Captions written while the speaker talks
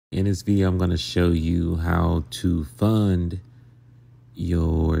In this video, I'm going to show you how to fund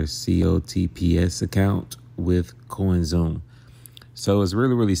your COTPS account with Coinzoom. So it's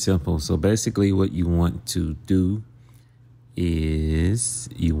really simple. So basically what you want to do is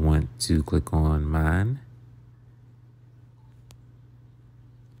you want to click on mine.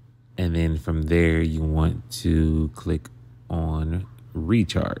 And then from there, you want to click on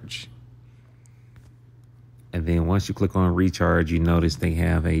recharge. And then once you click on recharge, you notice they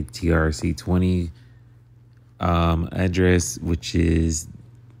have a TRC20 address, which is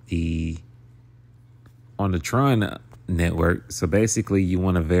on the Tron network. So basically you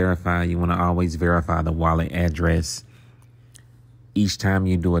want to always verify the wallet address each time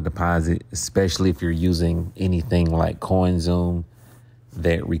you do a deposit, especially if you're using anything like Coinzoom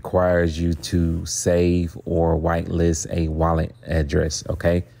that requires you to save or whitelist a wallet address.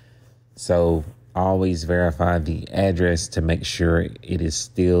 Okay. So always verify the address to make sure it is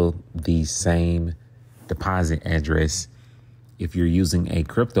still the same deposit address. If you're using a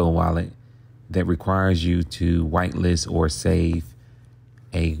crypto wallet that requires you to whitelist or save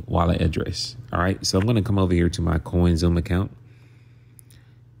a wallet address. All right. So I'm going to come over here to my Coinzoom account.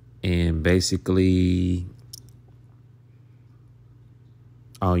 And basically,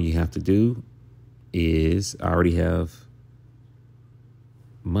 all you have to do is, I already have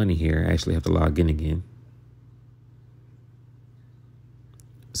money here. I actually have to log in again.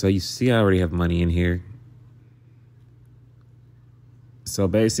 So you see, I already have money in here. So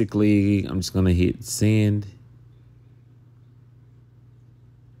basically, I'm just going to hit send.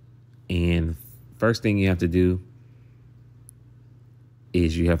 And first thing you have to do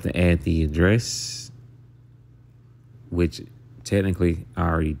is you have to add the address, which technically I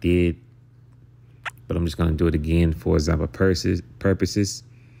already did, but I'm just going to do it again for example purposes.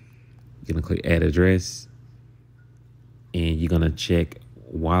 You're going to click add address, and you're going to check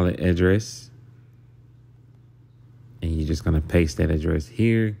wallet address, and you're just going to paste that address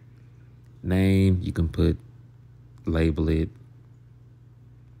here. Name, you can label it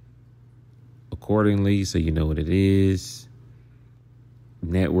accordingly so you know what it is.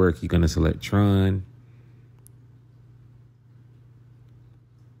 Network, you're going to select Tron,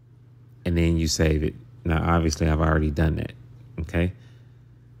 and then you save it. Now, obviously, I've already done that. Okay.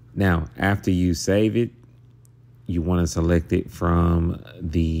 Now, after you save it, you want to select it from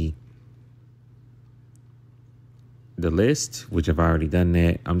the list, which I've already done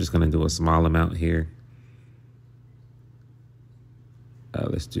that. I'm just going to do a small amount here.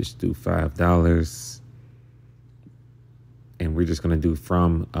 Let's just do $5. And we're just going to do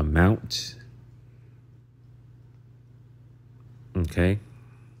from amount. Okay.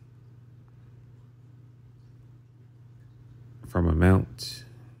 From amount.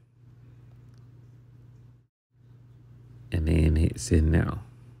 And then hit send now.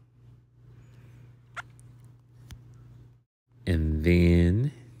 And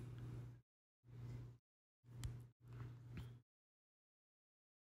then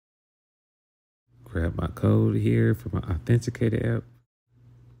grab my code here for my authenticator app.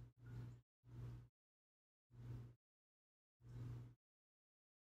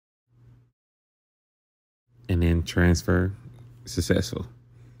 And then transfer successful.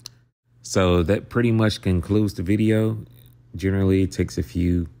 So that pretty much concludes the video. Generally, it takes a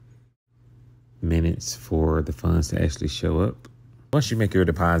few minutes for the funds to actually show up. Once you make your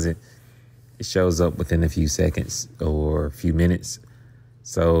deposit, it shows up within a few seconds or a few minutes.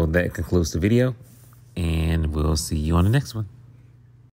 So that concludes the video, and we'll see you on the next one.